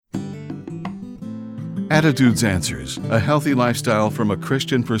Attitudes Answers, a healthy lifestyle from a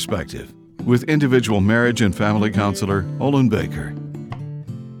Christian perspective, with individual marriage and family counselor Olin Baker.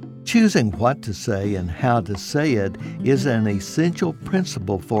 Choosing what to say and how to say it is an essential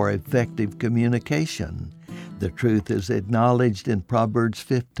principle for effective communication. The truth is acknowledged in Proverbs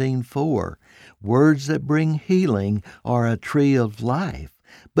 15:4. Words that bring healing are a tree of life,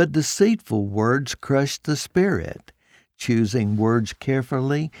 but deceitful words crush the spirit. Choosing words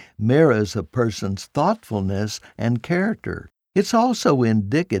carefully mirrors a person's thoughtfulness and character. It's also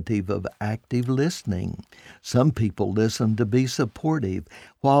indicative of active listening. Some people listen to be supportive,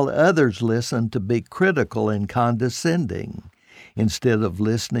 while others listen to be critical and condescending. Instead of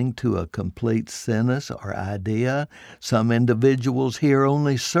listening to a complete sentence or idea, some individuals hear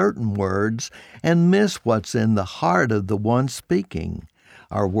only certain words and miss what's in the heart of the one speaking.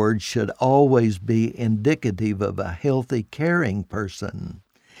 Our words should always be indicative of a healthy, caring person.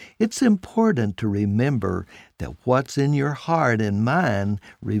 It's important to remember that what's in your heart and mind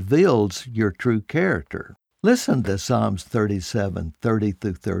reveals your true character. Listen to Psalms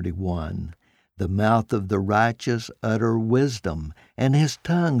 37:30-31. The mouth of the righteous utter wisdom, and his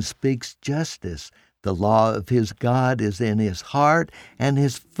tongue speaks justice. The law of his God is in his heart, and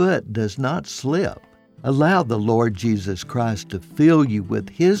his foot does not slip. Allow the Lord Jesus Christ to fill you with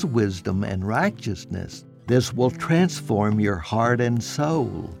his wisdom and righteousness. This will transform your heart and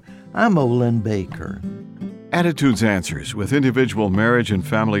soul. I'm Olin Baker. Attitudes Answers with individual marriage and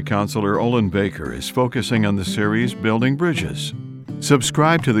family counselor Olin Baker is focusing on the series Building Bridges.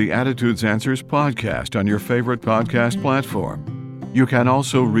 Subscribe to the Attitudes Answers podcast on your favorite podcast platform. You can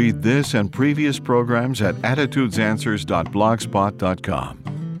also read this and previous programs at attitudesanswers.blogspot.com.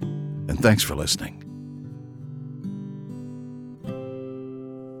 And thanks for listening.